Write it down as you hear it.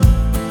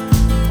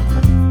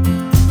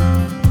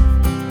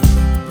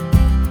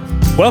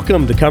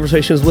Welcome to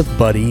Conversations with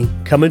Buddy,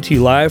 coming to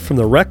you live from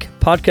the Rec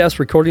Podcast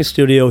Recording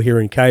Studio here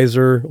in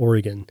Kaiser,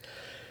 Oregon.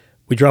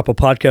 We drop a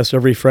podcast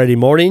every Friday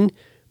morning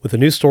with a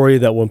new story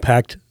that will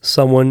impact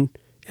someone,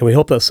 and we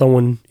hope that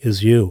someone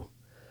is you.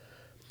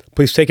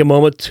 Please take a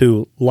moment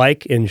to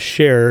like and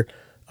share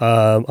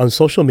on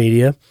social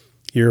media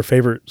your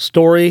favorite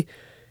story,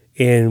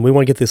 and we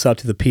want to get this out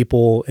to the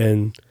people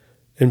and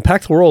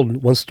impact the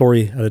world one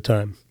story at a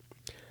time.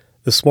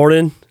 This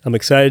morning, I'm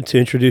excited to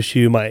introduce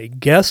you my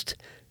guest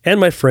and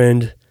my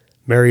friend,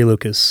 Mary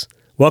Lucas.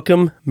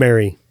 Welcome,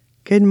 Mary.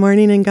 Good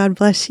morning, and God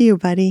bless you,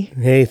 buddy.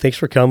 Hey, thanks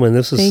for coming.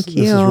 This is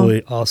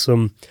really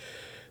awesome.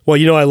 Well,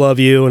 you know I love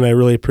you, and I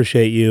really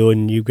appreciate you,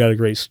 and you've got a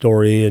great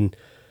story. And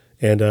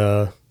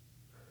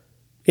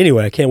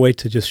anyway, I can't wait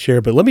to just share.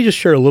 But let me just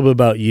share a little bit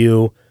about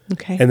you,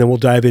 okay, and then we'll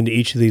dive into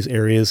each of these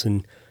areas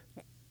and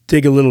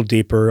dig a little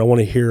deeper. I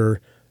want to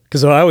hear,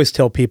 because I always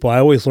tell people, I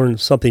always learn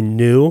something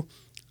new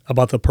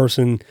about the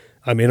person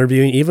I'm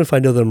interviewing, even if I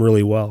know them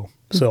really well.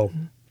 So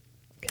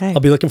okay.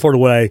 I'll be looking forward to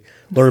what I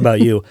learn about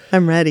you.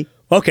 I'm ready.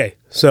 Okay,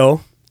 so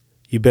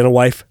you've been a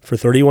wife for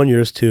 31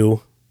 years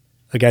to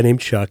a guy named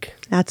Chuck.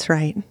 That's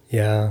right.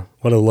 Yeah,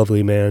 what a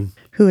lovely man.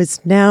 Who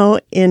is now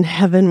in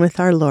heaven with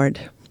our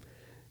Lord.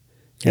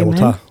 Yeah,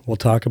 we'll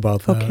talk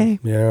about that. Okay.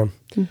 Yeah.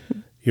 Mm-hmm.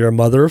 You're a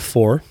mother of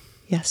 4.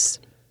 Yes.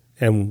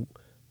 And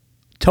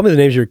tell me the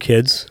names of your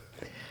kids.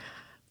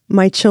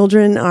 My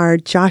children are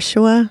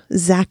Joshua,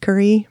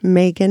 Zachary,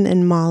 Megan,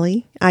 and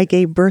Molly. I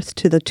gave birth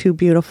to the 2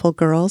 beautiful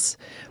girls,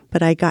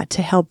 but I got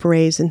to help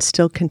raise and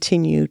still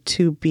continue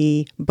to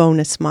be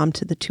bonus mom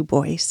to the 2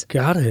 boys.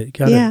 Got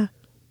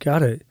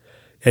it.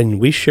 And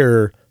we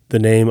share the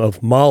name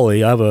of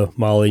Molly. I have a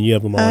Molly and you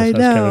have a Molly, so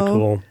that's kind of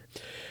cool.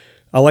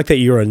 I like that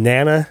you're a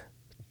Nana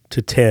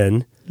to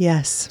 10.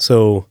 Yes.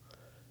 So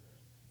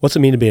what's it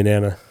mean to be a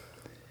Nana?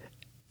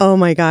 Oh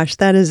my gosh,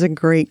 that is a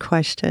great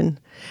question.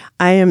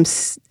 I am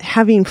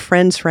having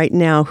friends right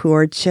now who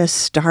are just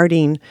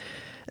starting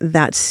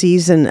that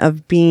season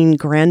of being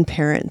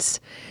grandparents.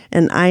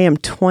 And I am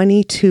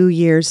 22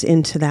 years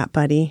into that,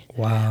 buddy.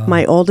 Wow.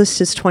 My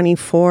oldest is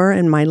 24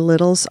 and my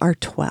littles are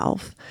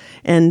 12.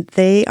 And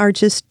they are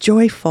just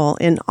joyful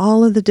in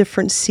all of the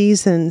different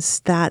seasons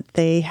that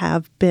they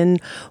have been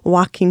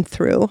walking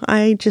through.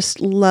 I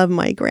just love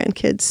my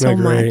grandkids so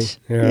much.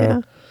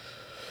 Yeah.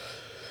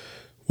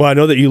 Well, I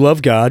know that you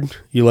love God.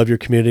 You love your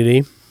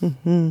community.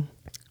 Mm-hmm.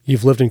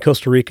 You've lived in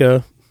Costa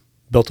Rica,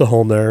 built a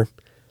home there.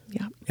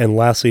 Yeah. And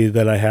lastly,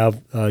 that I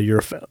have,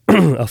 you're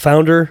a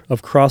founder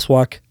of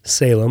Crosswalk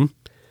Salem.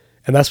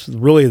 And that's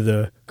really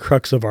the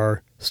crux of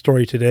our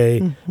story today.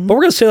 Mm-hmm. But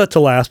we're going to say that to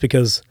last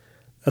because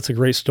that's a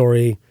great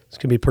story. It's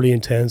going to be pretty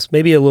intense,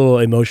 maybe a little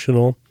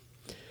emotional.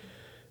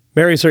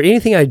 Mary, is there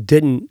anything I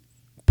didn't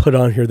put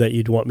on here that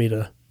you'd want me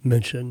to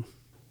mention?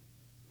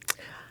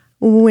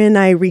 When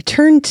I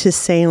returned to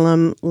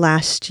Salem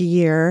last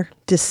year,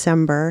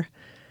 December,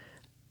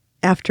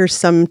 after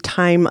some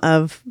time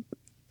of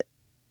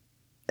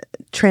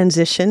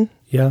transition,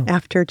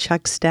 after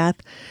Chuck's death,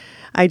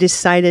 I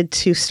decided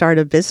to start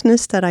a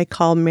business that I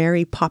call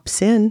Mary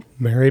Pops In.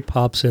 Mary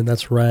Pops In,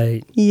 that's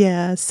right.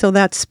 Yeah, so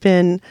that's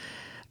been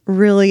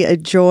really a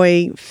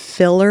joy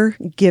filler,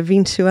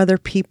 giving to other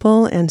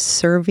people and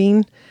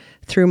serving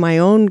through my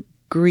own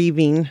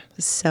grieving.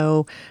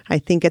 So I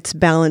think it's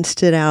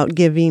balanced it out,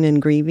 giving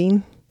and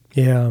grieving.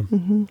 Yeah.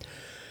 Mm-hmm.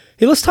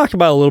 Hey, let's talk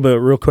about a little bit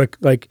real quick.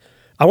 Like,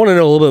 I want to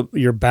know a little bit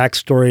your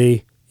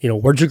backstory. You know,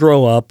 where'd you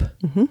grow up?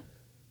 Mm-hmm.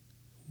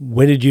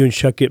 When did you and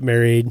Chuck get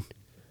married?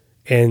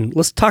 And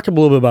let's talk a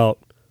little bit about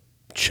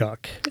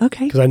Chuck.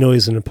 Okay. Because I know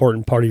he's an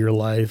important part of your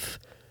life.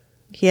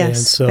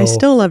 Yes, so, I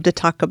still love to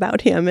talk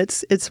about him.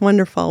 It's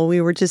wonderful. We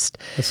were just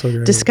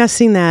so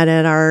discussing that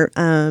at our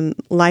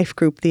life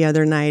group the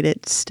other night.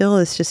 It still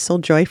is just so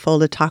joyful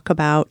to talk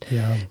about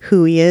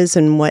who he is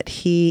and what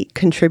he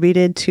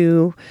contributed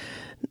to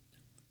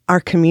our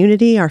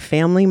community, our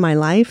family, my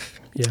life.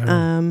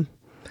 Yeah.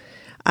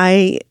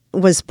 I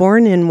was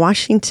born in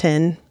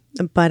Washington,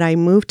 but I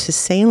moved to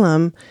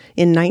Salem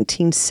in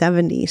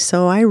 1970.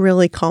 So I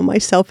really call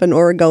myself an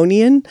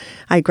Oregonian.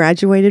 I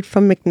graduated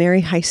from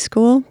McNary High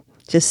School.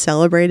 Just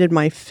celebrated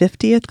my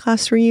 50th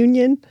class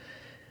reunion.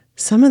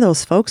 Some of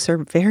those folks are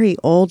very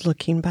old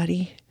looking,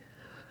 buddy.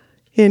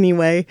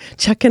 Anyway,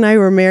 Chuck and I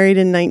were married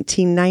in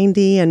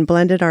 1990 and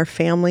blended our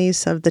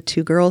families of the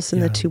 2 girls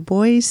and the 2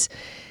 boys.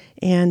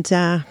 And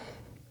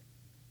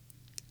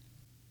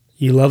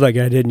you love that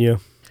guy, didn't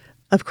you?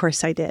 Of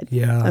course I did.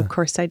 Yeah. Of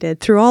course I did.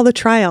 Through all the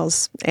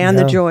trials and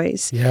the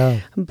joys. Yeah.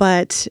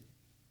 But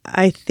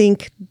I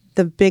think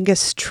the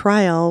biggest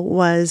trial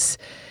was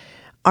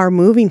our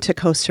moving to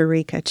Costa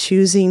Rica,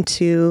 choosing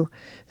to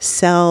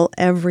sell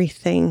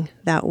everything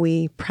that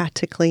we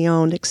practically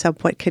owned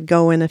except what could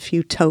go in a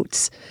few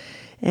totes.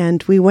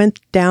 And we went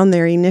down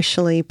there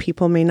initially,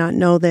 people may not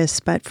know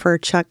this, but for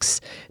Chuck's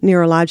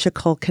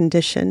neurological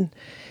condition,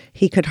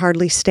 he could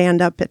hardly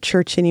stand up at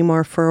church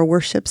anymore for a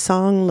worship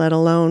song, let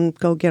alone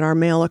go get our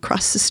mail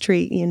across the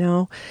street, you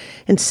know.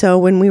 And so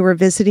when we were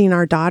visiting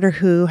our daughter,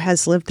 who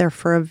has lived there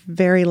for a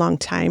very long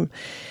time,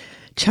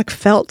 Chuck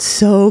felt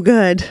so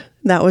good.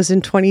 That was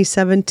in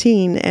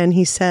 2017. And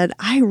he said,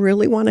 I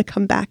really want to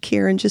come back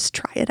here and just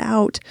try it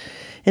out.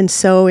 And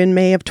so in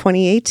May of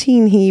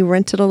 2018, he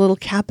rented a little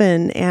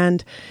cabin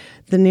and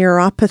the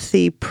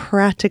neuropathy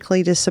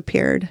practically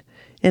disappeared.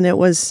 And it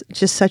was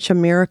just such a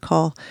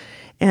miracle.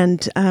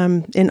 And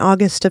in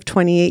August of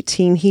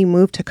 2018, he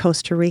moved to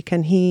Costa Rica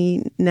and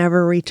he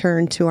never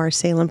returned to our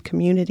Salem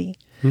community.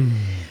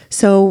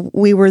 So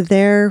we were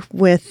there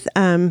with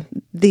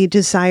the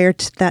desire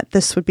that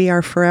this would be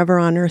our forever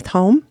on earth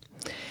home.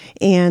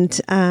 And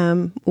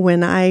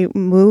when I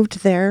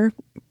moved there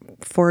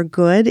for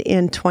good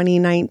in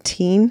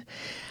 2019,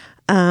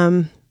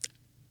 I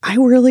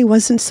really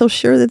wasn't so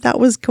sure that that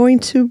was going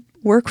to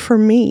work for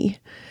me,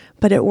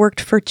 but it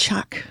worked for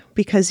Chuck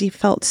because he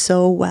felt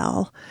so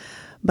well.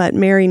 But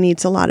Mary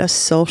needs a lot of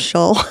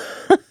social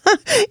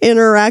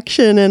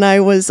interaction, and I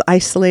was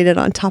isolated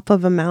on top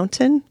of a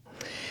mountain.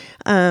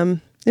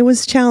 It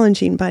was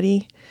challenging,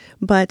 buddy.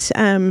 But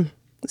so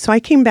I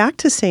came back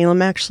to Salem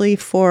actually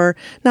for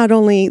not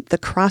only the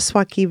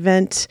Crosswalk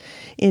event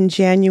in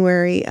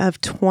January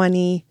of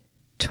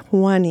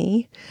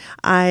 2020,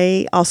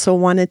 I also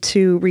wanted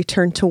to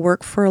return to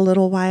work for a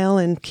little while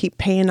and keep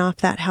paying off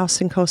that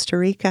house in Costa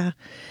Rica.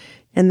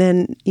 And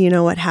then, you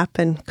know what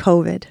happened?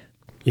 COVID.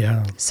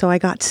 Yeah. So I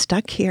got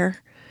stuck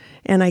here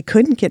and I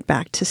couldn't get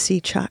back to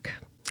see Chuck.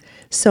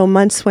 So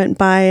months went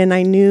by and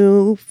I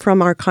knew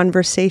from our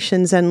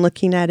conversations and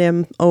looking at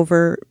him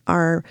over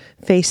our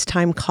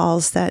FaceTime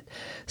calls that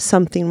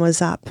something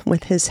was up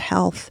with his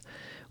health.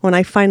 When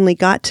I finally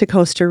got to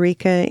Costa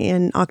Rica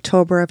in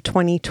October of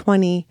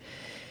 2020,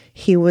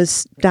 he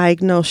was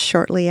diagnosed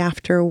shortly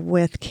after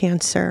with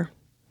cancer.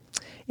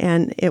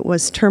 And it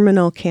was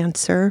terminal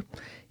cancer.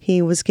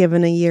 He was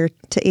given a year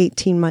to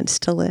 18 months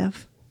to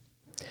live.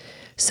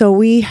 So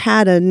we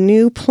had a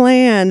new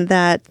plan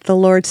that the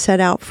Lord set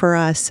out for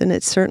us, and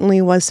it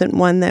certainly wasn't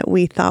one that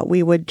we thought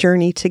we would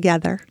journey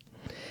together.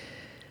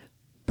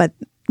 But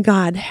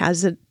God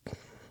has it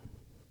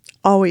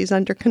always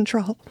under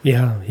control.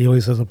 Yeah, he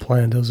always has a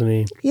plan, doesn't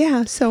he?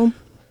 Yeah, so...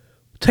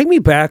 Take me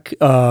back.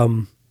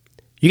 You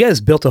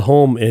guys built a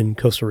home in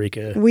Costa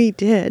Rica. We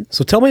did.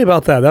 So tell me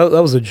about that. That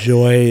was a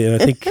joy,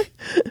 and I think...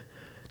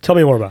 Tell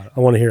me more about it. I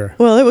want to hear.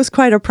 Well, it was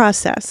quite a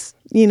process.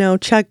 You know,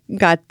 Chuck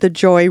got the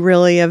joy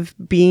really of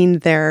being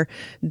there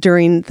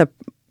during the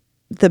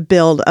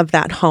build of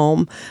that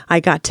home. I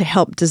got to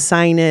help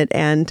design it,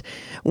 and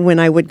when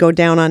I would go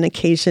down on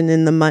occasion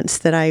in the months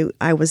that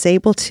I was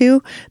able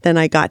to, then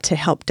I got to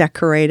help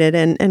decorate it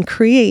and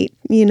create,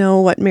 you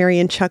know, what Mary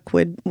and Chuck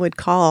would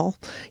call,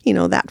 you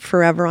know, that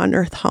forever on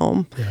earth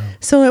home. Yeah.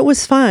 So it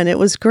was fun. It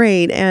was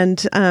great.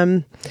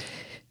 And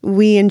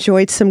we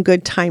enjoyed some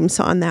good times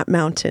on that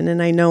mountain,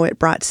 and I know it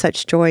brought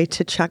such joy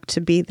to Chuck to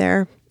be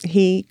there.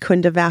 He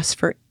couldn't have asked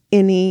for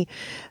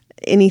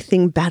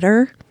anything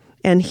better.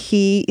 And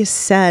he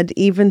said,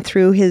 even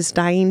through his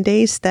dying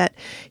days, that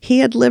he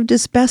had lived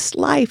his best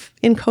life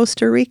in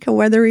Costa Rica,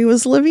 whether he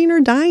was living or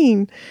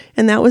dying.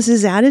 And that was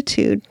his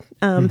attitude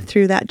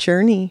through that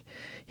journey.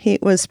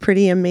 It was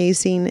pretty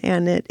amazing,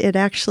 and it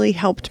actually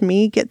helped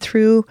me get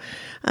through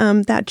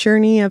that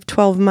journey of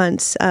 12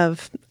 months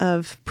of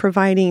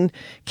providing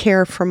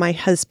care for my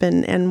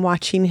husband and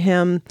watching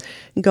him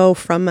go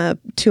from a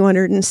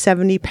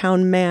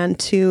 270-pound man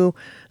to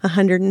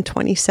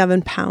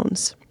 127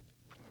 pounds.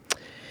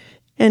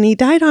 And he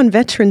died on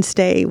Veterans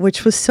Day,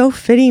 which was so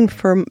fitting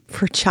for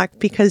Chuck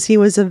because he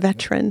was a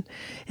veteran,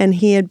 and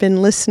he had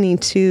been listening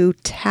to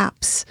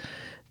taps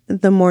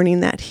the morning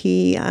that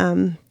he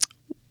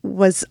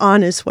was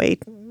on his way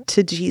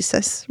to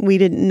Jesus. We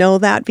didn't know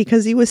that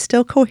because he was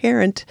still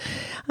coherent.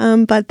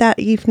 But that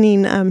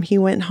evening, he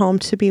went home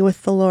to be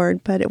with the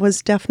Lord. But it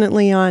was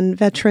definitely on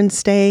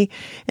Veterans Day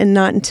and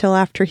not until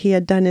after he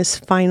had done his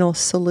final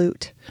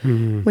salute,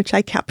 which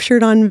I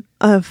captured on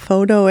a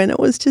photo. And it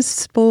was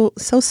just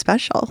so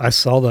special. I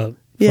saw that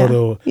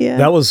photo. Yeah.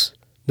 That was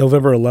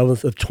November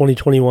 11th of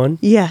 2021?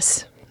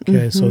 Yes.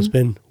 Okay, so it's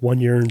been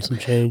 1 year and some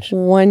change.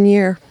 1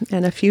 year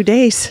and a few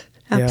days.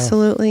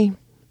 Absolutely. Yeah.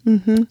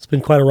 It's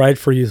been quite a ride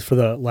for you for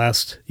the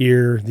last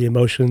year, the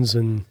emotions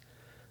and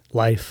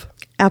life.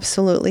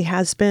 Absolutely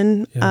has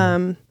been.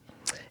 Yeah.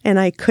 And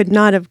I could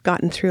not have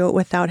gotten through it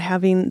without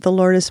having the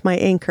Lord as my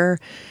anchor,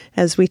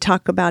 as we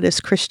talk about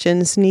as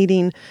Christians,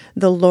 needing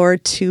the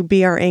Lord to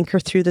be our anchor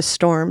through the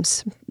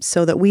storms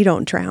so that we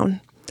don't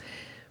drown.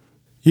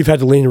 You've had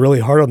to lean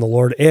really hard on the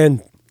Lord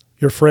and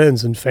your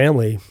friends and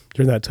family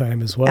during that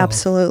time as well.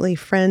 Absolutely.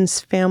 Friends,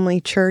 family,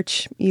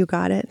 church, you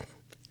got it.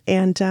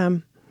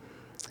 And,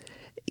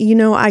 you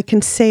know, I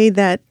can say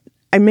that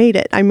I made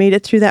it. I made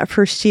it through that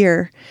first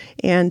year,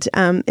 and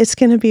it's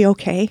going to be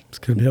okay. It's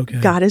going to be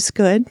okay. God is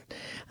good.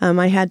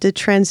 I had to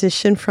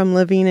transition from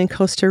living in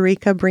Costa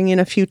Rica, bringing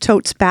a few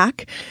totes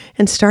back,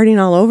 and starting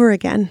all over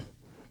again.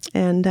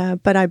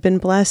 And but I've been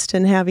blessed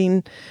in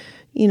having,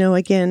 you know,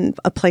 again,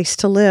 a place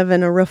to live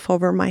and a roof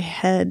over my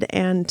head,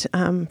 and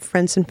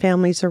friends and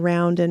families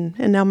around, and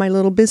now my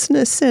little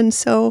business. And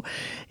so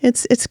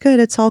it's good.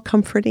 It's all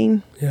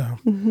comforting. Yeah.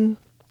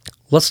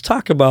 let's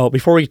talk about,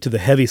 before we get to the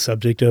heavy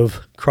subject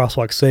of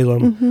Crosswalk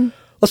Salem,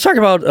 let's talk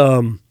about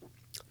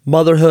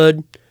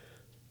motherhood,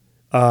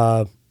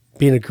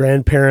 being a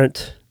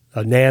grandparent,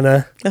 a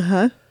nana.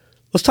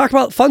 Let's talk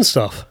about fun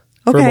stuff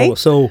for a moment.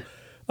 So,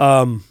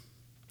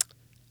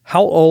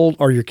 how old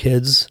are your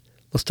kids?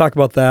 Let's talk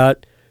about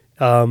that.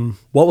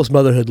 What was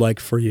motherhood like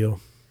for you?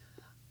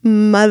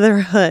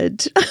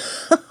 Motherhood.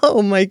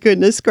 Oh, my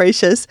goodness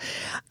gracious.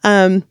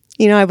 I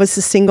was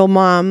a single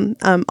mom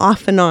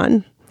off and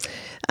on,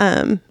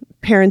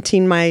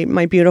 parenting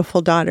my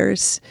beautiful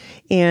daughters.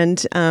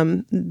 And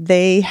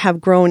they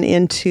have grown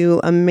into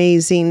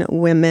amazing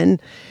women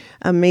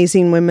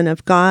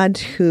of God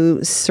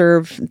who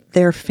serve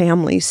their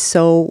families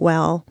so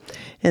well.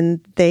 And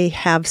they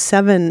have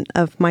 7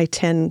 of my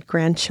 10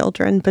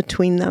 grandchildren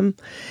between them.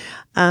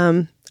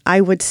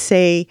 I would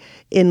say,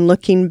 in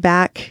looking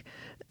back,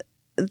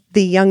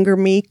 the younger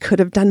me could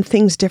have done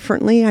things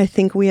differently. I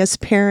think we as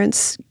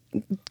parents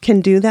can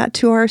do that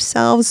to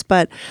ourselves,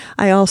 but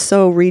I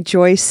also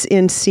rejoice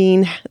in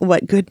seeing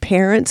what good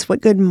parents, what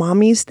good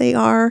mommies they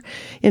are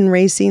in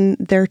raising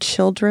their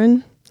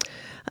children.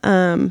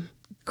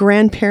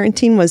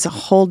 Grandparenting was a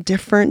whole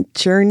different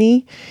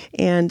journey,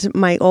 and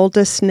my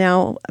oldest,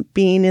 now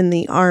being in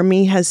the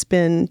Army, has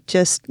been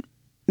just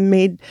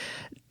made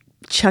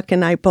Chuck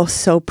and I both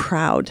so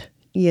proud,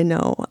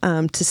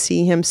 to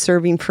see him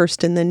serving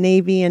first in the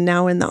Navy and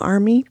now in the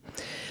Army.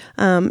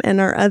 And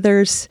our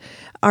others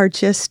are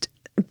just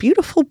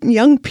beautiful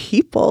young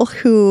people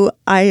who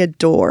I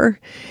adore.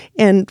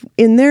 And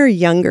in their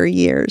younger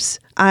years,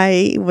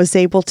 I was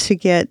able to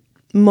get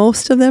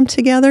most of them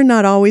together,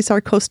 not always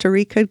our Costa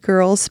Rica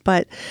girls,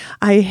 but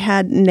I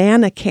had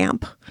Nana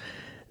Camp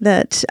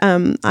that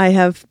I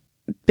have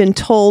been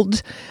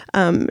told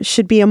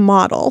should be a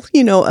model,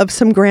 of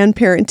some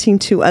grandparenting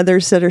to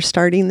others that are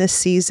starting this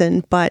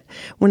season. But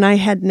when I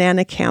had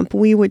Nana Camp,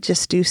 we would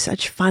just do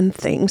such fun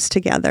things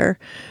together.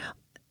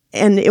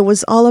 And it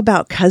was all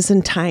about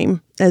cousin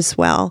time as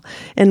well.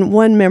 And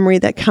one memory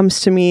that comes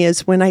to me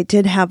is when I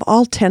did have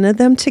all 10 of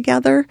them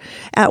together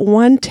at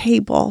one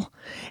table,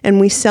 and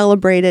we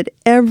celebrated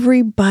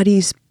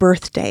everybody's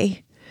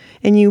birthday.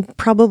 And you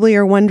probably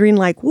are wondering,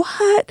 like,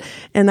 what?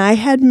 And I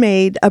had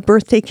made a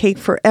birthday cake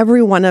for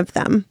every one of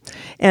them.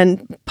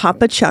 And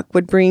Papa Chuck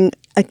would bring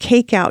a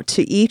cake out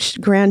to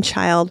each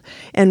grandchild,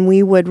 and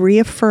we would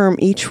reaffirm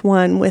each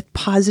one with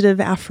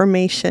positive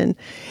affirmation.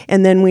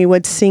 And then we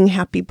would sing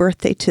happy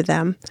birthday to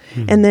them.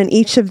 And then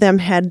each of them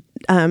had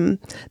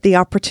the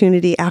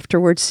opportunity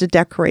afterwards to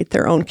decorate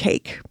their own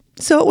cake.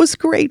 So it was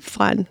great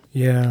fun.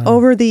 Yeah.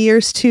 Over the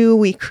years, too,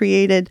 we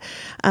created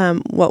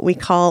what we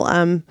call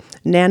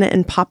Nana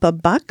and Papa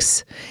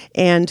Bucks,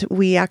 and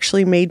we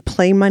actually made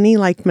play money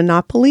like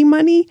Monopoly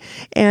money.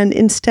 And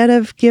instead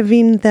of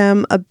giving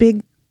them a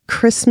big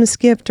Christmas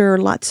gift or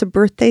lots of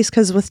birthdays,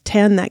 because with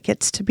 10, that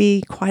gets to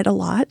be quite a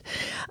lot,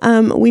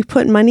 we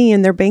put money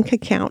in their bank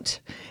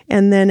account.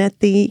 And then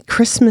at the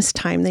Christmas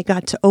time, they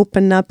got to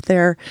open up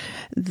their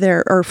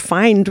or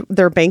find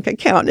their bank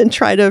account and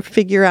try to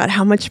figure out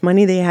how much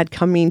money they had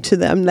coming to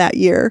them that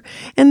year.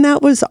 And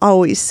that was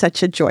always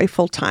such a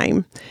joyful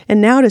time.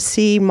 And now to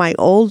see my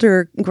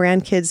older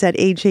grandkids at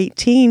age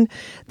 18,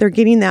 they're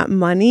getting that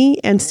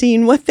money and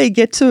seeing what they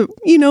get to,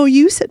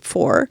 use it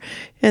for.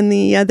 And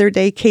the other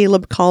day,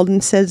 Caleb called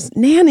and says,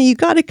 "Nana, you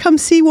got to come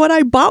see what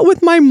I bought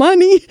with my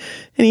money."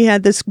 And he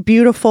had this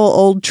beautiful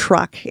old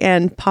truck,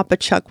 and Papa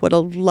Chuck would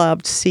have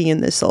loved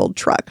seeing this old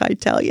truck, I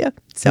tell you.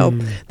 So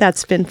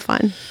that's been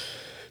fun.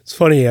 It's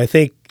funny. I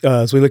think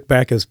as we look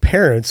back as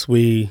parents,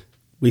 we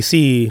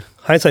see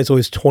hindsight's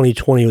always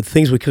 20/20 with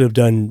things we could have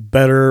done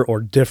better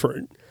or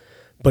different.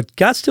 But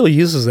God still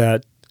uses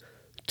that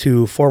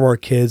to form our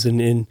kids,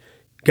 and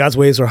God's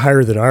ways are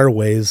higher than our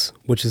ways,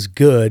 which is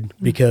good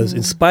because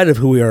in spite of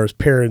who we are as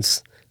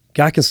parents,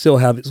 God can still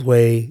have his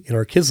way in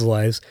our kids'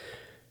 lives.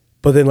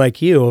 But then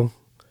like you,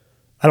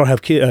 I don't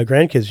have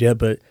grandkids yet,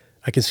 but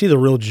I can see the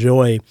real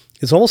joy.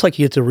 It's almost like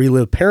you get to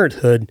relive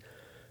parenthood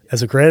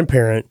as a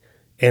grandparent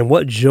and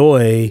what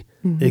joy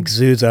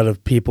exudes out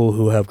of people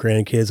who have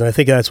grandkids. And I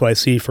think that's what I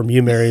see from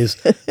you, Mary, is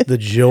the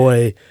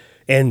joy.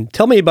 And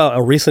tell me about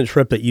a recent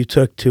trip that you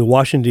took to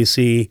Washington,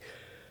 D.C.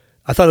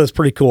 I thought it was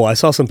pretty cool. I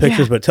saw some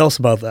pictures, but tell us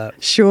about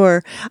that.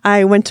 Sure.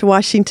 I went to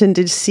Washington,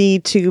 D.C.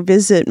 to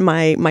visit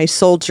my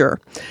soldier,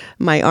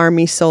 my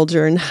Army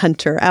soldier and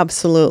Hunter.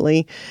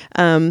 Absolutely.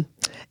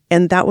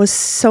 And that was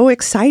so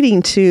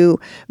exciting to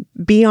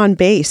be on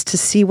base, to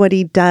see what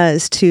he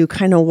does, to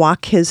kind of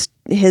walk his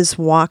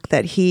walk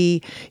that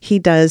he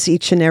does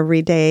each and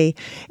every day,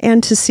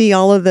 and to see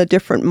all of the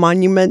different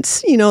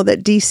monuments,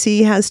 that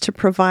DC has to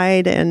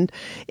provide. And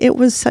it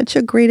was such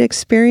a great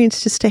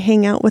experience just to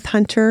hang out with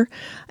Hunter.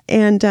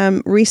 And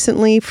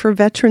recently for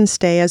Veterans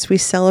Day, as we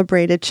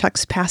celebrated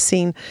Chuck's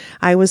passing,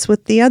 I was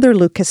with the other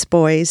Lucas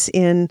boys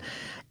in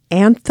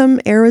Anthem,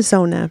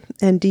 Arizona.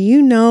 And do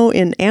you know,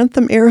 in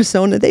Anthem,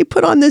 Arizona, they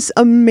put on this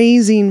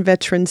amazing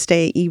Veterans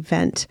Day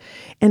event.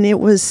 And it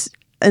was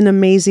an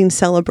amazing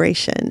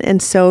celebration.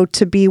 And so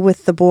to be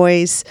with the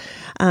boys,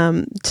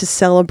 to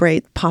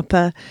celebrate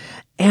Papa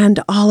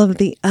and all of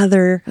the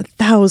other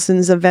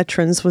thousands of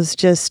veterans was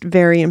just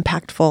very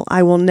impactful.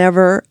 I will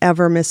never,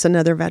 ever miss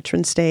another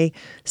Veterans Day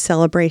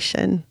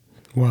celebration.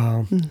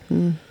 Wow.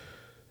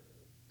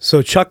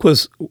 So Chuck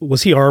was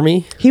he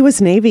Army? He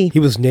was Navy. He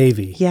was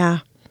Navy. Yeah.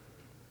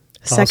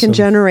 Awesome. Second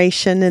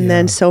generation, and Yeah.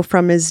 then so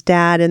from his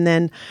dad, and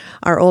then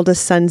our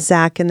oldest son,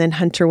 Zach, and then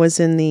Hunter was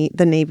in the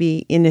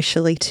Navy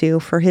initially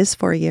too for his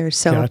 4 years.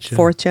 So Gotcha.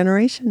 fourth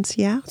generations,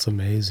 yeah. That's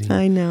amazing.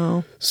 I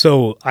know.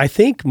 So I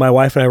think my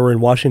wife and I were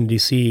in Washington,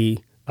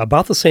 D.C.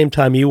 about the same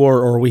time you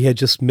were, or we had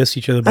just missed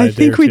each other by a I day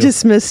think or we two.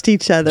 just missed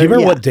each other. Do you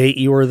remember yeah. what date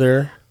you were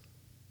there?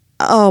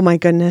 Oh my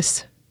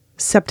goodness.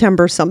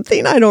 September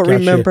something. I don't Gotcha.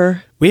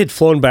 remember. We had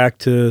flown back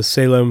to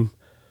Salem.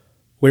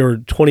 We were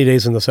 20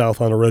 days in the South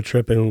on a road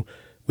trip, and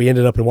we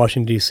ended up in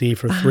Washington, D.C.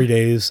 for 3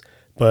 days.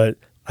 But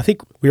I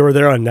think we were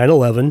there on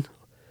 9/11.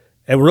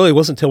 It really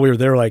wasn't until we were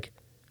there like,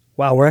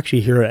 wow, we're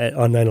actually here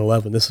on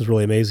 9/11. This is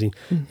really amazing.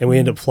 And we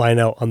ended up flying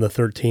out on the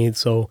 13th.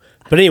 So,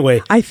 but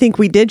anyway. I think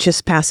we did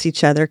just pass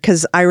each other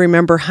because I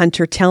remember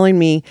Hunter telling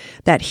me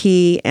that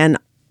he and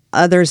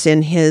others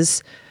in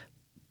his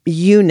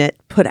unit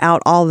put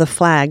out all the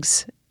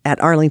flags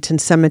at Arlington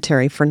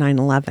Cemetery for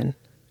 9/11.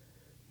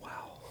 Wow.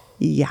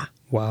 Yeah.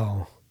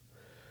 Wow.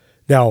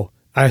 Now,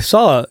 I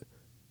saw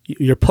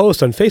your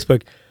post on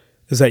Facebook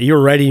is that you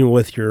were riding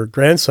with your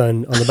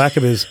grandson on the back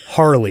of his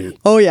Harley.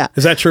 Oh, yeah.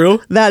 Is that true?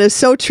 That is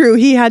so true.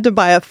 He had to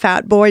buy a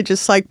fat boy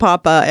just like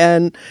Papa,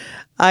 and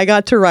I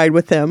got to ride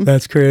with him.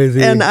 That's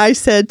crazy. And I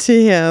said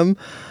to him,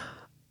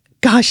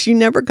 gosh, you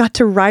never got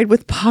to ride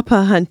with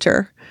Papa,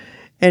 Hunter.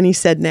 And he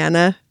said,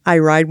 Nana, I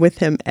ride with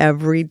him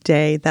every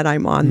day that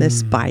I'm on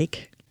this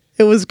bike.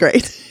 It was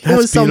great. It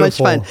was so much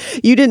fun.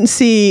 You didn't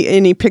see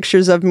any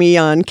pictures of me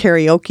on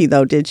karaoke,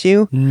 though, did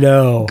you?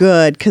 No.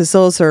 Good, because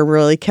those are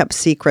really kept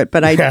secret.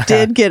 But I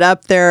did get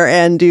up there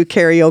and do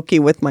karaoke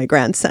with my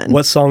grandson.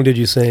 What song did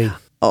you sing?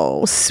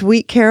 Oh,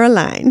 Sweet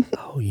Caroline.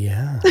 Oh,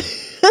 yeah.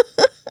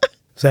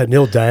 Is that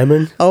Neil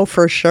Diamond? Oh,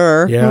 for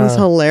sure. Yeah. It was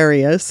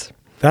hilarious.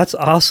 That's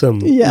awesome.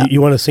 Yeah.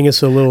 You want to sing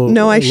us a little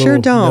No, I sure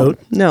little don't. note?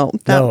 No,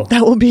 No.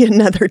 that will be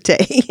another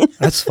day.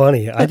 That's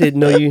funny. I didn't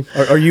know you.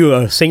 Are you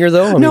a singer,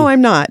 though? No,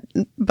 I'm not,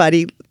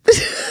 buddy.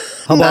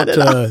 How not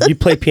about you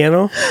play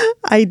piano?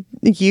 I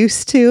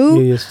used to.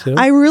 You used to?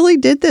 I really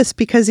did this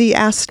because he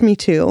asked me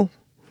to.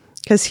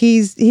 Because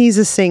he's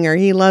a singer.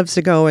 He loves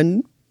to go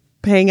and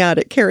hang out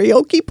at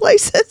karaoke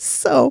places.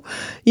 So,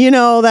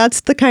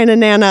 that's the kind of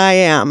Nana I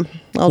am.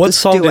 What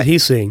song did he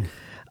sing?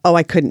 Oh,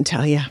 I couldn't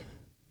tell you.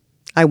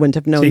 I wouldn't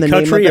have known the name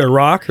of it. Country or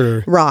rock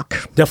or rock?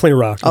 Definitely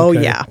rock. Oh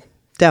okay. yeah,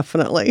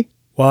 definitely.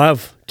 Well, I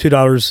have two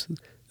daughters.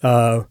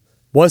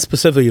 One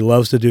specifically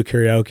loves to do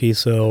karaoke,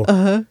 so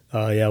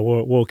yeah,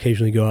 we'll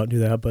occasionally go out and do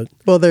that. But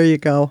well, there you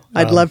go.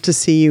 I'd love to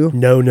see you.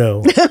 No,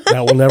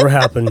 that will never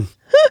happen.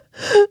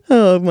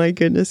 Oh my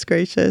goodness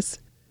gracious!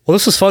 Well,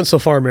 this is fun so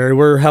far, Mary.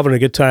 We're having a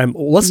good time.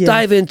 Let's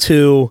dive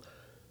into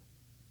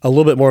a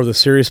little bit more of the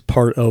serious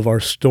part of our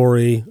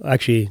story.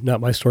 Actually, not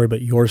my story,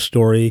 but your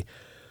story.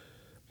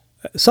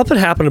 Something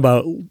happened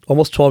about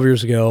almost 12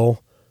 years ago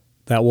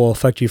that will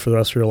affect you for the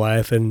rest of your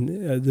life.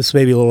 And this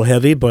may be a little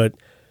heavy, but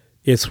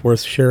it's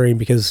worth sharing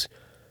because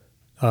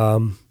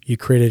you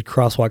created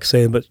Crosswalk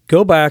Salem. But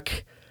go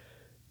back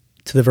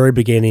to the very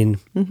beginning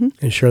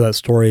and share that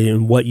story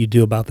and what you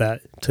do about that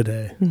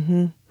today.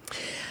 Mm-hmm.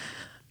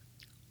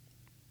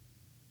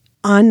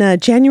 On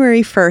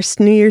January 1st,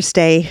 New Year's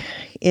Day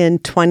in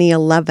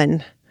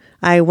 2011,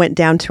 I went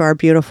down to our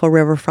beautiful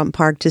riverfront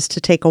park just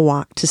to take a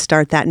walk to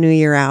start that new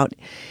year out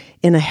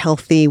in a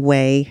healthy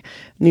way.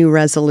 New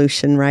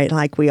resolution, right?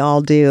 Like we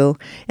all do.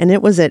 And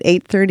it was at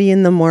 8:30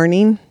 in the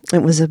morning.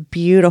 It was a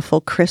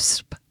beautiful,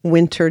 crisp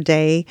winter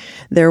day.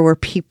 There were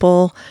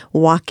people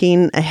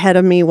walking ahead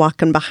of me,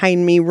 walking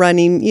behind me,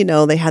 running.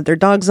 They had their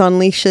dogs on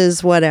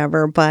leashes,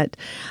 whatever. But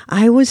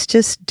I was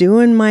just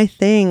doing my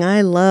thing.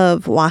 I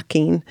love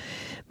walking.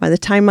 By the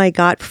time I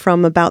got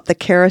from about the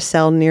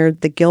carousel near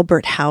the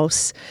Gilbert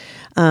House,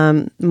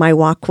 my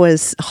walk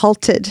was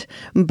halted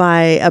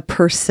by a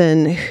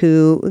person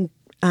who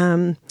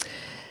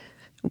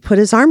put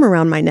his arm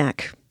around my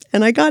neck.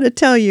 And I got to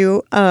tell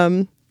you,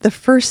 the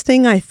first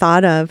thing I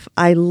thought of,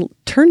 I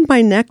turned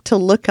my neck to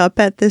look up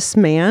at this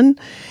man,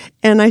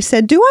 and I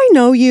said, "Do I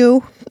know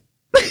you?"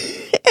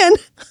 And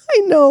I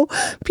know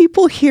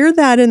people hear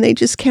that and they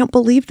just can't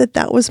believe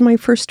that was my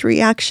first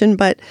reaction,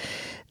 but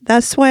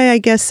that's why I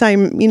guess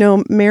I'm,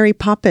 Mary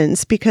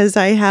Poppins, because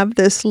I have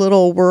this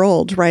little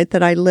world, right,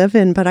 that I live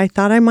in. But I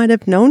thought I might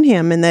have known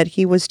him and that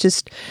he was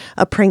just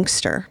a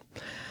prankster.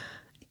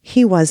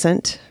 He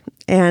wasn't.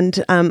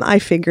 And I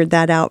figured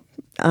that out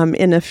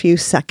in a few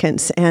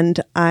seconds. And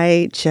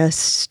I just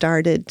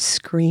started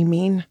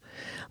screaming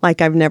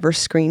like I've never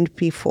screamed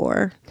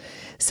before.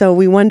 So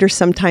we wonder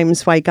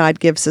sometimes why God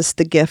gives us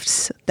the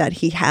gifts that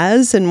he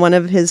has. And one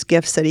of his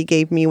gifts that he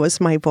gave me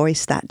was my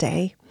voice that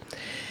day.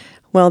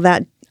 Well,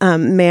 that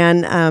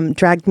man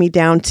dragged me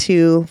down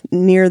to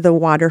near the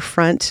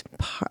waterfront,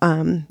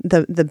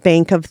 the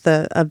bank of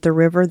the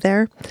river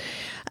there.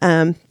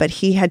 But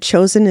he had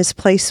chosen his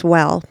place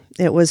well.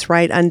 It was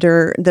right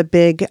under the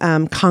big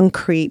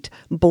concrete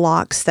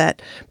blocks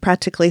that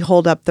practically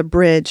hold up the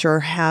bridge or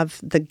have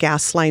the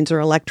gas lines or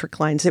electric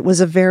lines. It was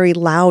a very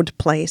loud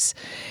place,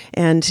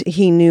 and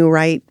he knew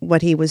right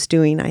what he was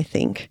doing, I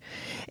think.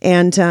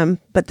 And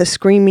but the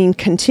screaming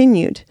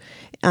continued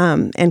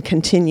and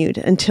continued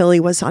until he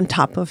was on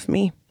top of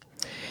me.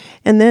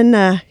 And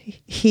then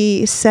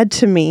he said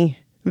to me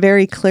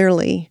very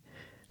clearly,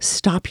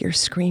 "Stop your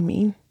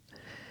screaming."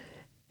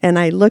 And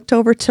I looked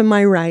over to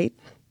my right,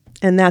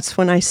 and that's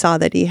when I saw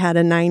that he had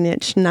a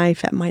 9-inch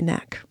knife at my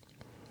neck.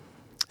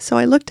 So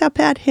I looked up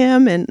at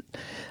him and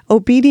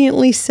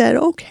obediently said,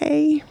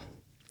 "Okay."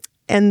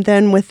 And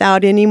then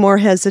without any more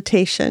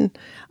hesitation,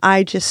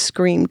 I just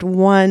screamed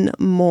one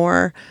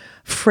more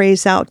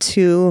phrase out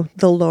to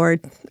the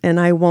Lord. And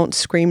I won't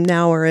scream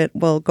now or it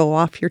will go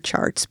off your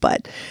charts,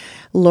 but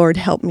Lord,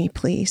 help me,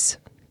 please.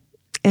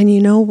 And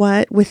you know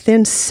what?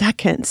 Within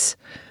seconds,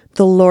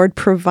 the Lord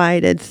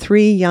provided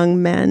 3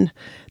 young men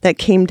that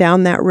came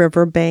down that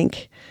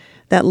riverbank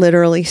that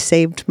literally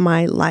saved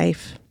my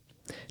life.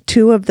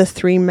 2 of the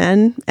 3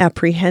 men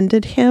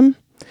apprehended him.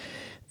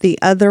 The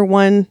other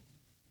one,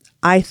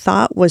 I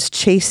thought, was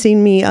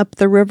chasing me up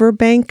the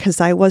riverbank because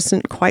I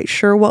wasn't quite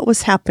sure what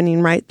was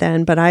happening right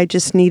then, but I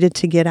just needed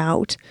to get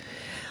out.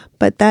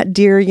 But that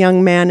dear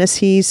young man, as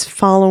he's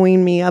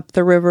following me up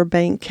the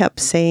riverbank, kept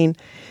saying,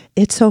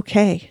 "It's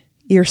okay.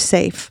 You're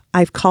safe.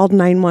 I've called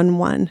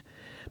 911.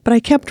 But I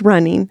kept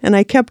running, and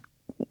I kept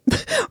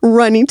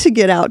running to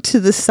get out to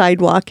the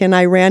sidewalk, and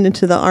I ran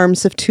into the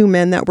arms of 2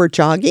 men that were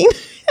jogging,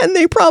 and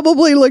they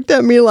probably looked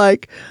at me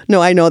like,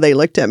 no, I know they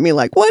looked at me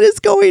like, what is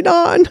going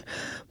on?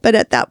 But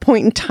at that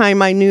point in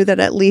time, I knew that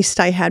at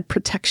least I had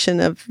protection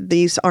of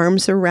these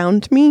arms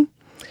around me.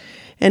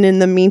 And in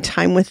the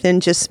meantime, within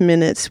just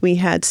minutes, we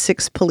had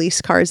 6 police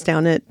cars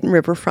down at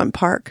Riverfront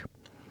Park.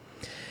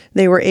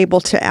 They were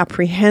able to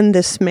apprehend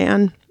this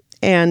man,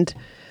 and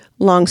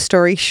long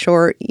story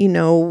short,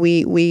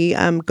 we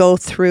go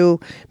through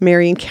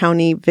Marion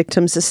County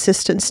Victims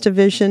Assistance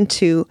Division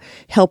to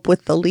help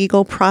with the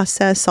legal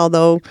process,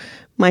 although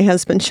my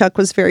husband Chuck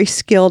was very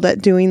skilled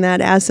at doing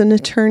that as an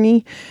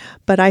attorney.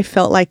 But I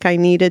felt like I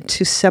needed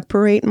to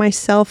separate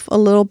myself a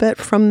little bit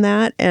from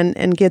that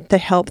and get the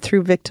help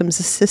through Victims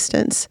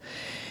Assistance.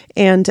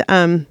 And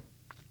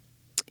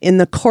in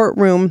the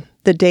courtroom,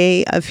 the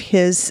day of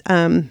his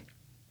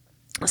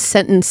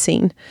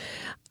sentencing,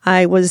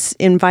 I was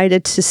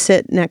invited to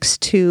sit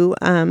next to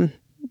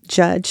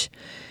Judge.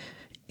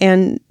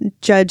 And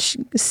Judge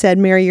said,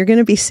 "Mary, you're going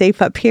to be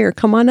safe up here.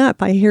 Come on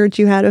up. I heard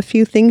you had a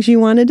few things you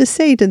wanted to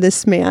say to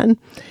this man."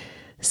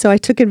 So I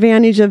took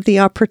advantage of the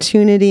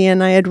opportunity,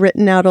 and I had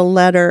written out a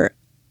letter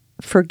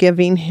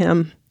forgiving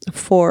him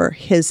for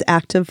his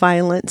act of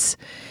violence.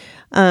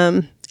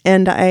 And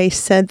I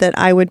said that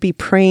I would be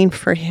praying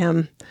for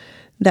him,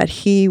 that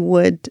he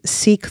would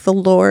seek the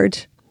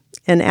Lord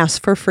and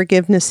ask for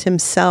forgiveness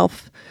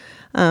himself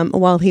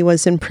while he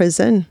was in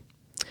prison.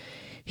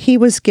 He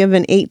was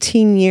given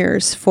 18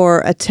 years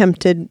for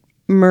attempted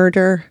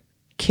murder,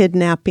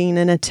 kidnapping,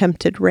 and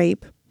attempted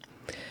rape.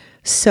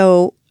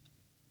 So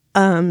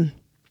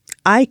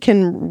I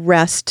can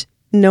rest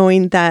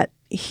knowing that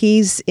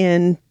he's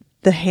in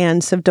the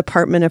hands of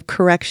Department of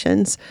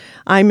Corrections.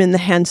 I'm in the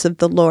hands of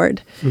the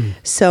Lord. Mm-hmm.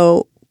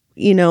 So,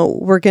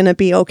 we're going to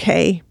be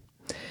okay.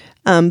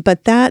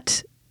 But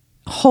that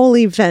whole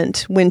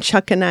event, when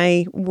Chuck and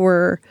I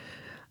were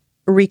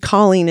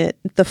recalling it,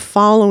 the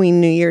following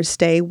New Year's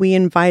Day, we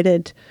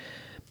invited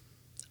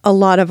a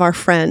lot of our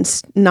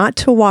friends not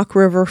to walk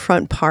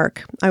Riverfront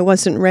Park. I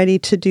wasn't ready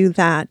to do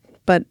that,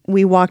 but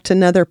we walked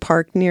another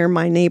park near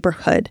my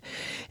neighborhood,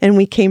 and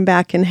we came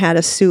back and had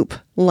a soup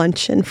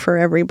luncheon for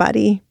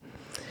everybody.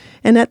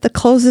 And at the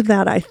close of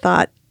that, I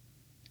thought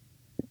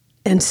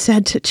and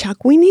said to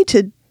Chuck, we need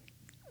to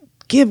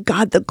give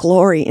God the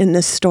glory in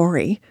this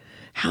story.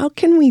 How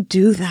can we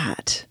do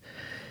that?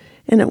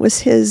 And it was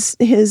his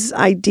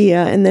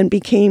idea, and then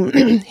became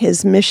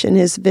his mission,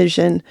 his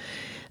vision,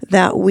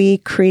 that we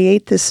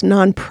create this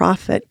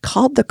nonprofit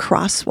called The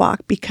Crosswalk,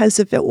 because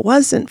if it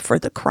wasn't for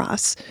the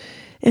cross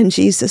and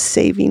Jesus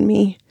saving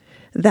me,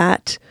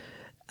 that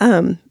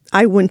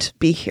I wouldn't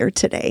be here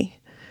today.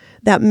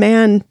 That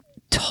man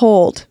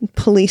told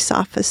police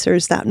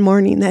officers that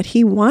morning that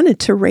he wanted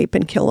to rape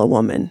and kill a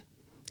woman.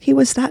 He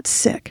was that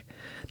sick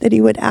that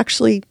he would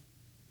actually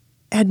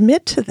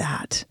admit to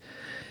that.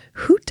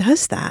 Who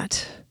does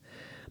that?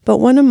 But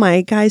one of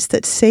my guys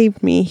that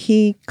saved me,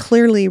 he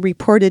clearly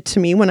reported to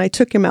me when I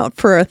took him out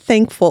for a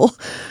thankful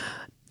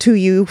to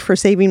you for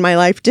saving my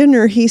life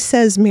dinner. He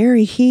says,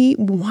 "Mary, he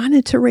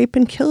wanted to rape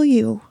and kill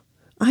you.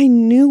 I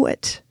knew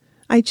it.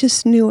 I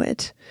just knew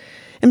it."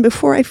 And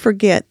before I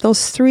forget,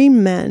 those 3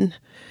 men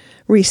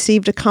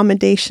received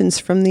accommodations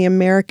from the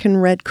American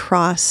Red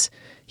Cross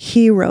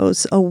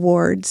Heroes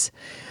Awards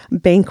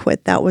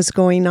banquet that was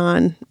going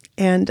on.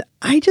 And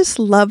I just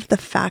loved the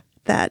fact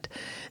that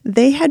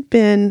they had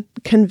been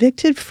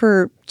convicted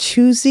for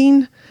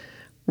choosing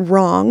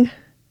wrong,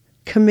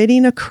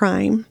 committing a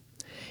crime,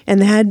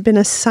 and had been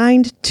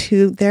assigned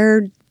to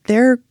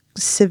their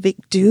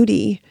civic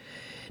duty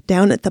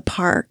down at the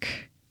park.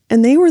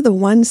 And they were the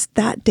ones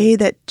that day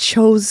that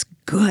chose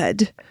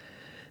good.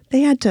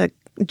 They had to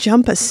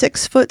jump a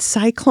 6-foot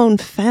cyclone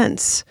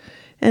fence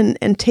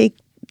and take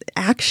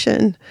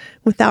action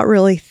without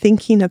really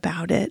thinking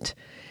about it,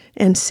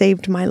 and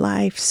saved my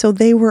life. So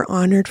they were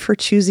honored for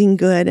choosing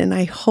good, and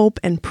I hope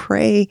and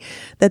pray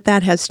that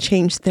that has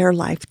changed their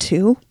life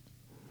too.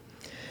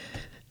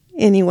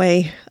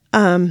 Anyway,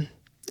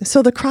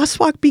 so the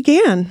crosswalk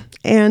began,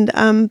 and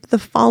the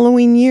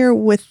following year,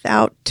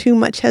 without too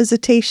much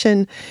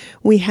hesitation,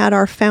 we had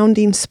our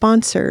founding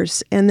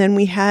sponsors, and then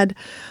we had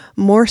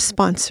more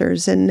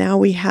sponsors, and now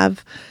we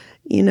have,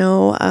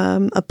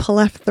 a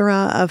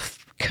plethora of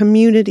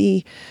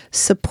community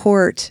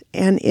support,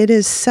 and it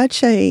is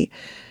such an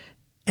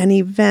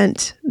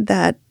event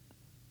that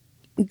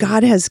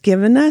God has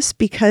given us,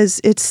 because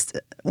it's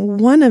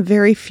one of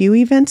very few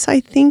events, I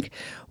think,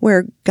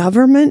 where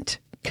government,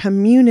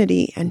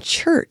 community, and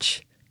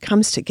church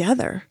comes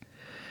together.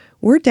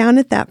 We're down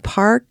at that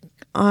park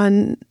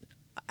on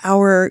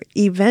our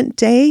event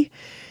day,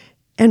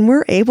 and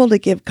we're able to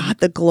give God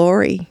the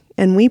glory.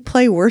 And we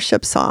play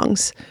worship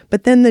songs,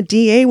 but then the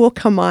DA will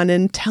come on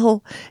and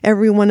tell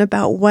everyone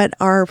about what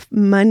our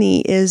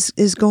money is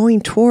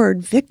going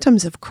toward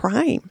victims of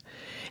crime.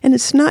 And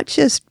it's not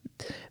just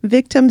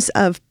victims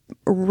of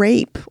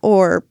rape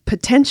or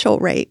potential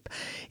rape.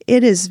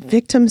 It is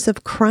victims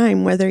of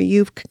crime, whether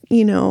you've,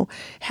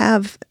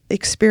 have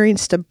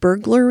experienced a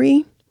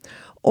burglary,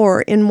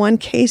 or in one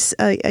case,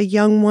 a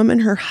young woman,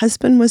 her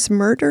husband was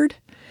murdered.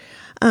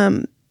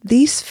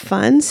 These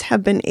funds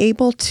have been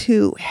able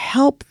to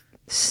help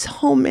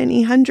so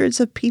many hundreds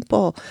of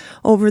people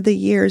over the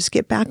years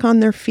get back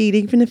on their feet,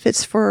 even if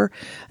it's for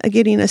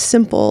getting a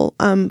simple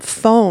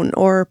phone,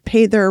 or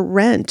pay their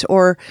rent,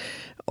 or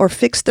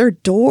fix their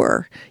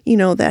door,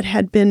 that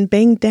had been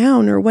banged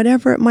down, or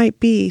whatever it might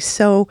be.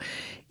 So,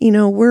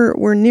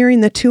 we're nearing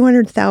the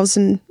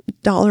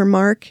 $200,000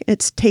 mark.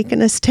 It's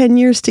taken us 10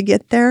 years to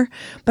get there,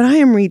 but I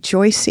am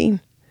rejoicing.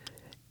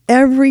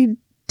 Every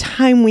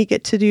time we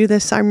get to do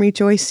this, I'm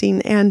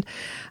rejoicing. And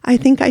I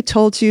think I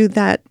told you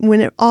that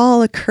when it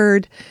all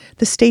occurred,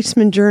 the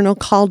Statesman Journal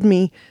called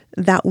me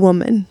that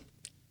woman.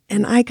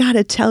 And I got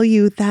to tell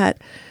you that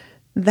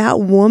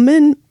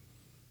woman,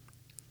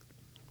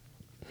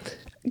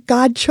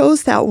 God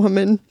chose that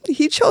woman.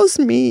 He chose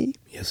me.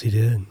 Yes, he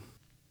did.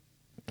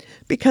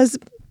 Because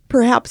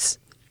perhaps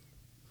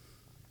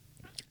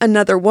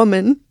another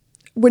woman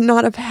would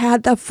not have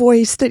had the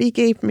voice that he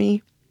gave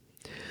me.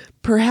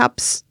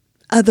 Perhaps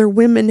other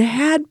women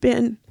had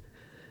been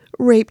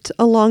raped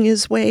along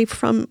his way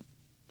from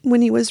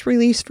when he was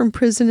released from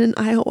prison in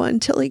Iowa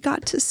until he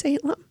got to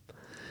Salem.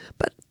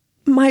 But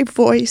my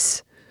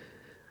voice,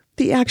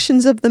 the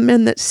actions of the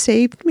men that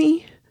saved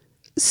me,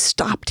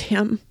 stopped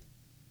him.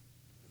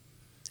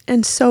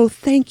 And so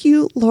thank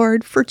you,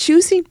 Lord, for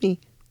choosing me.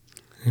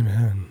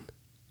 Amen.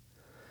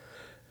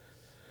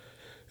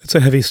 It's a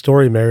heavy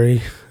story,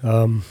 Mary.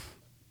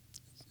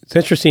 It's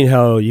interesting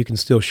how you can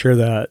still share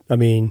that. I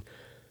mean,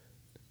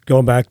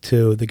 going back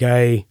to the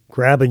guy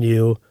grabbing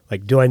you,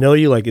 like, do I know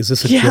you? Like, is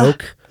this a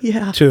joke?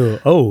 Yeah. To,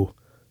 oh,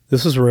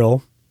 this is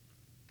real.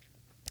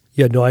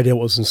 You had no idea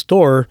what was in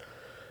store,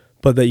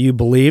 but that you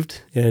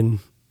believed and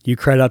you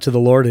cried out to the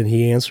Lord and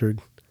he answered.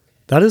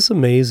 That is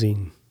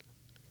amazing.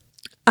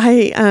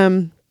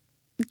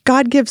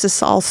 God gives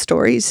us all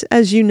stories,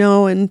 as you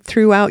know, and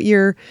throughout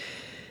your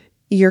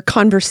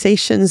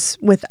conversations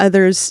with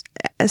others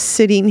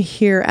sitting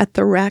here at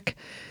the Rec,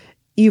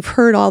 you've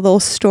heard all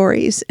those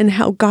stories and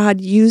how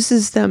God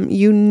uses them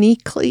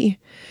uniquely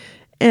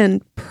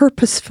and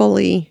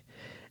purposefully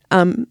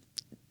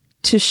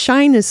to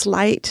shine His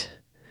light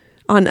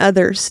on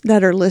others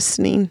that are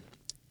listening,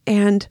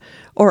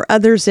 or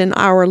others in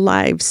our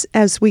lives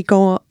as we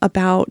go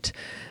about,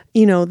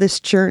 this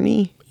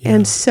journey. Yeah.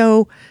 And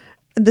so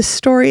the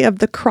story of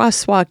the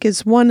crosswalk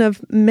is one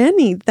of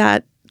many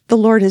that the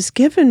Lord has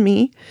given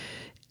me,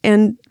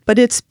 but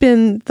it's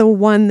been the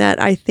one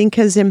that I think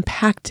has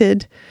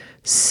impacted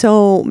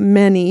so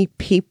many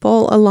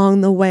people along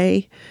the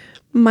way.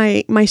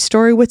 My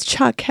story with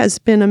Chuck has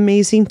been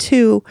amazing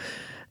too,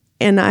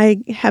 and I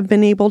have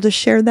been able to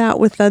share that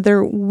with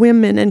other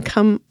women and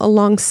come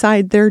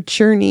alongside their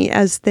journey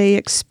as they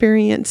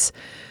experience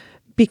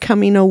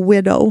becoming a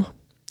widow.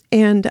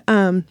 And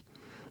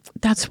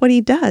that's what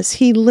He does.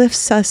 He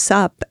lifts us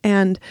up,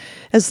 and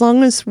as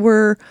long as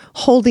we're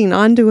holding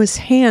on to His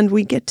hand,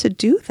 we get to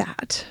do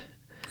that.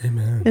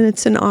 Amen. And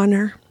it's an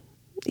honor.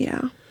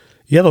 Yeah.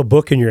 You have a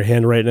book in your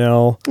hand right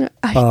now.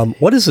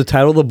 What is the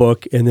title of the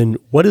book, and then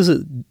what is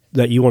it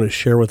that you want to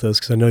share with us?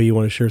 Because I know you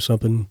want to share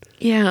something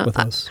with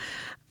us.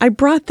 I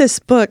brought this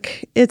book.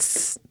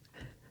 It's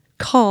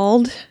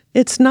called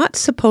It's Not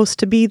Supposed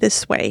to Be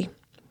This Way.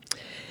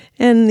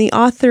 And the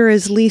author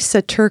is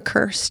Lisa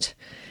TerKeurst.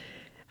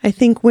 I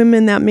think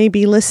women that may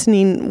be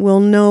listening will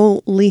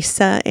know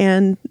Lisa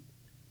and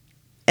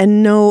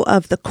know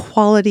of the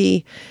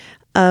quality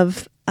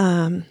of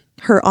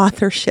her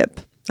authorship,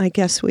 I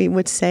guess we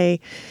would say.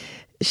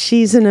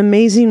 She's an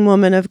amazing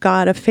woman of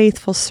God, a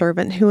faithful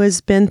servant who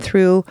has been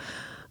through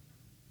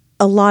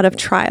a lot of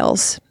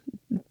trials.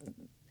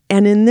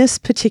 And in this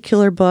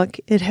particular book,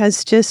 it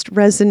has just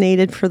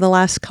resonated for the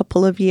last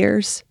couple of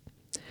years.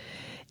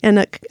 And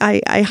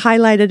I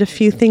highlighted a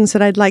few things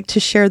that I'd like to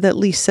share that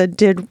Lisa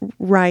did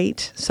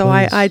right. So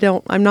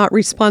I'm not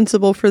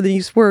responsible for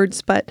these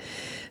words, but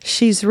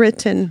she's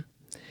written,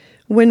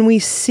 when we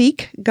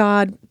seek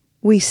God,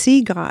 we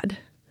see God.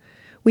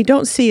 We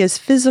don't see his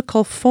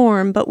physical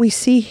form, but we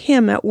see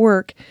him at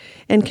work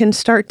and can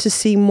start to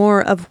see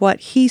more of what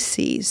he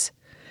sees.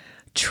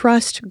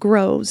 Trust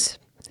grows.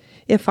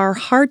 If our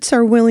hearts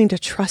are willing to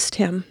trust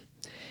him,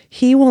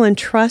 he will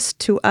entrust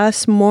to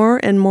us more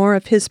and more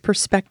of his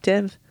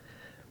perspective.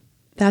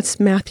 That's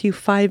Matthew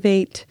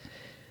 5:8.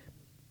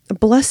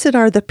 Blessed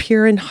are the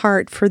pure in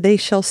heart, for they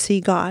shall see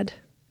God.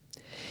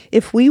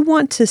 If we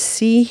want to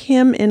see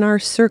him in our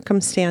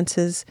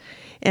circumstances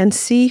and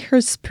see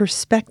his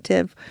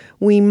perspective,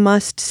 we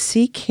must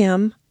seek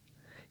him,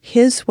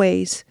 his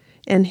ways,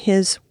 and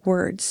his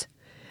words.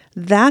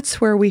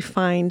 That's where we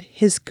find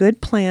his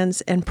good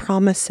plans and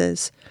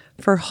promises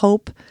for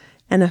hope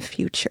and a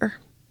future.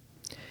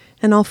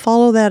 And I'll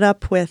follow that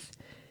up with,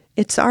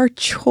 it's our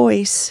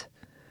choice,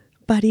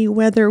 buddy,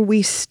 whether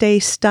we stay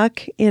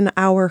stuck in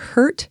our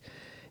hurt,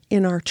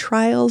 in our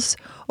trials,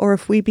 or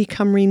if we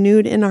become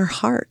renewed in our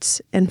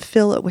hearts and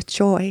fill it with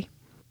joy.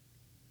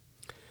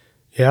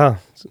 Yeah,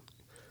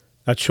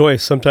 a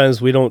choice.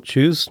 Sometimes we don't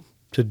choose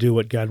to do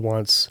what God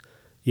wants,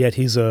 yet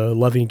he's a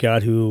loving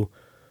God who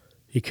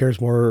he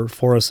cares more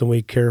for us than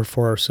we care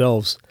for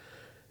ourselves.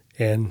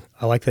 And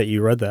I like that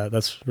you read that.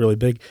 That's really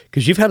big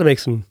because you've had to make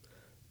some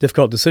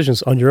difficult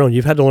decisions on your own.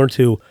 You've had to learn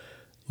to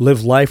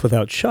live life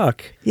without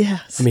Chuck.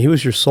 Yes. I mean, he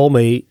was your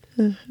soulmate,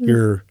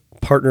 your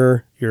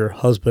partner, your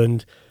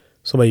husband,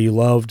 somebody you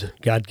loved,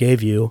 God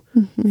gave you,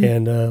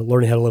 and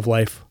learning how to live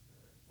life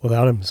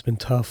without him has been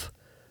tough.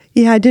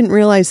 Yeah, I didn't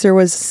realize there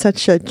was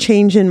such a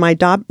change in my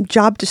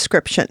job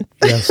description.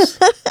 Yes.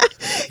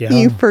 Yeah.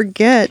 You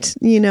forget,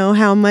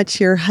 how much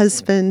your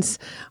husbands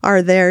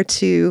are there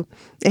to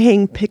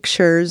hang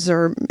pictures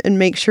and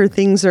make sure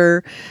things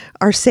are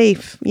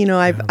safe.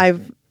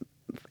 I've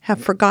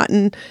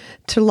forgotten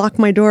to lock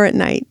my door at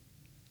night,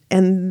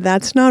 and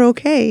that's not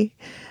okay.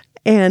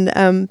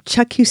 And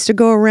Chuck used to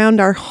go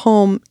around our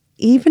home,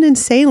 even in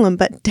Salem,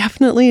 but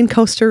definitely in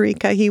Costa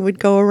Rica. He would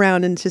go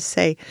around and just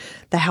say,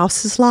 "The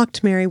house is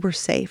locked, Mary. We're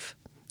safe."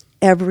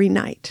 Every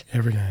night.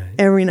 Every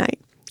night.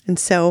 And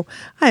so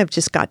I have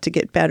just got to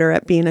get better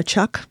at being a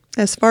Chuck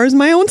as far as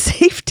my own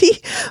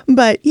safety.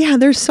 But yeah,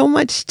 there's so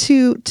much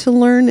to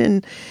learn.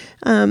 And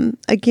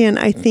again,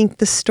 I think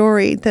the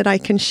story that I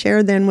can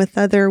share then with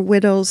other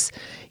widows,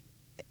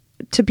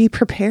 to be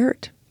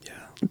prepared. Yeah.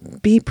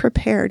 Be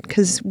prepared,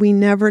 because we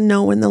never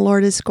know when the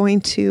Lord is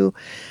going to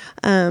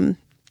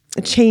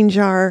change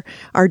our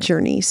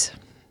journeys.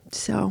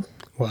 So,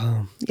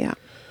 wow. Yeah.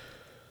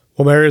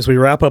 Well, Mary, as we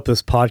wrap up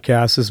this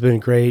podcast, it's been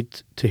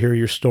great to hear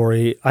your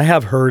story. I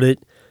have heard it,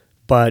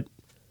 but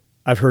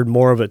I've heard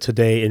more of it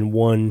today in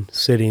one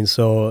sitting,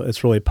 so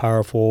it's really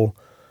powerful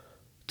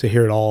to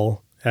hear it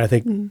all. And I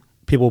think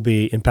people will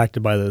be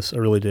impacted by this. I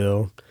really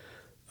do.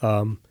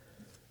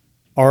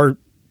 Our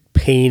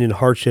pain and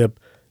hardship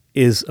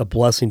is a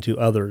blessing to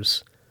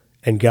others,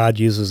 and God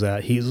uses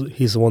that.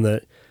 He's the one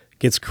that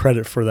gets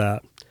credit for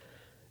that.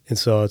 And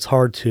so it's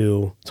hard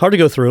to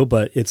go through,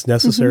 but it's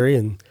necessary.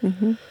 And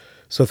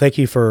so thank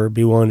you for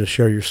being willing to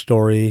share your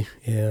story.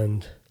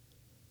 And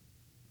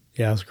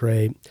yeah, it's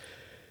great.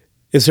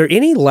 Is there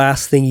any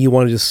last thing you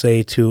wanted to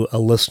say to a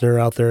listener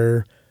out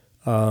there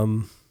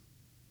to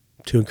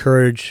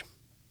encourage,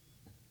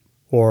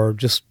 or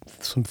just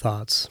some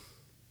thoughts?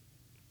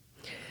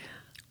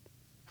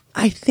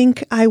 I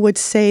think I would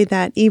say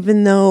that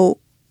even though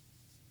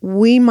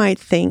we might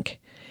think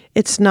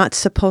it's not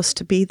supposed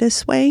to be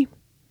this way,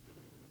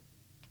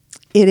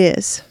 it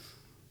is.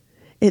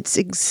 It's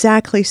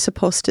exactly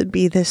supposed to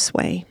be this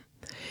way.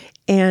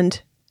 And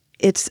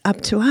it's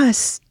up to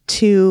us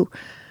to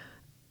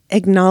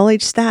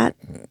acknowledge that,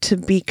 to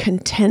be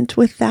content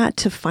with that,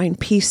 to find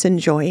peace and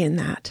joy in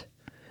that.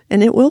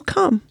 And it will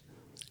come.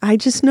 I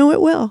just know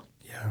it will.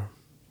 Yeah.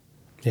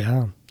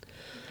 Yeah.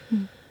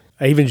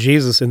 Even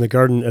Jesus in the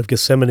Garden of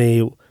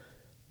Gethsemane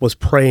was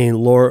praying,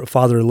 "Lord,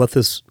 Father, let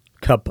this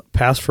cup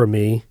pass from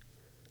me."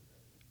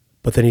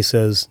 But then he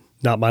says,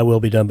 "Not my will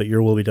be done, but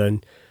your will be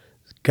done."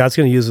 God's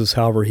going to use this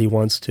however he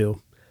wants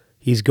to.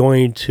 He's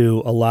going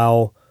to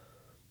allow,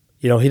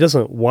 he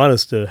doesn't want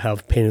us to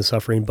have pain and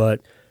suffering,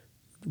 but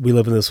we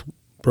live in this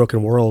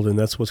broken world, and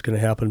that's what's going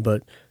to happen.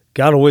 But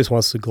God always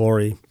wants the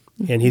glory,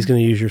 and he's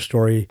going to use your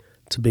story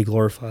to be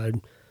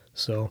glorified.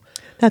 So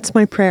that's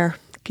my prayer.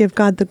 Give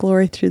God the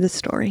glory through the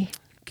story.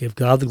 Give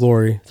God the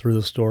glory through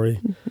the story.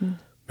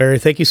 Mary,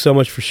 thank you so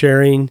much for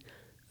sharing.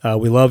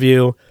 We love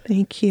you.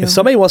 Thank you. If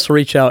somebody wants to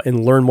reach out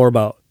and learn more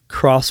about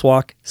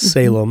Crosswalk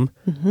Salem,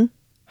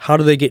 how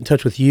do they get in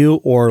touch with you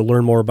or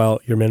learn more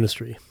about your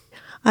ministry?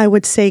 I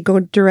would say go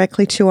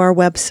directly to our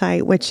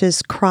website, which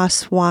is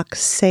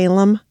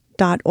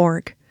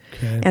crosswalksalem.org.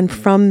 Okay. And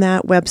from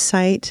that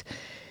website,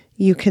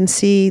 you can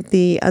see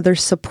the other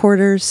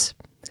supporters.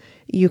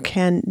 you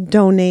can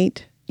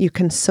donate, you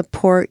can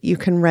support, you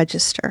can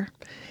register.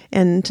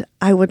 And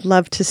I would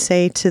love to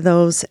say to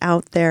those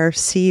out there,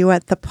 see you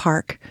at the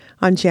park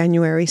on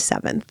January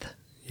 7th.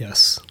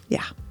 Yes.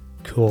 Yeah.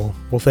 Cool.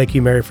 Well, thank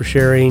you, Mary, for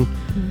sharing.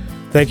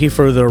 Thank you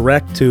for the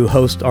Rec to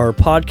host our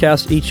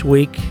podcast each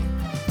week.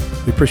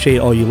 We appreciate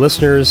all you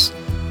listeners.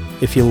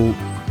 If you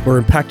were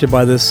impacted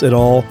by this at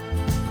all,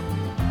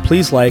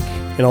 please like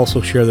and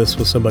also share this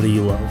with somebody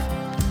you love.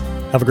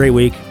 Have a great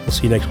week. We'll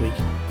see you next week.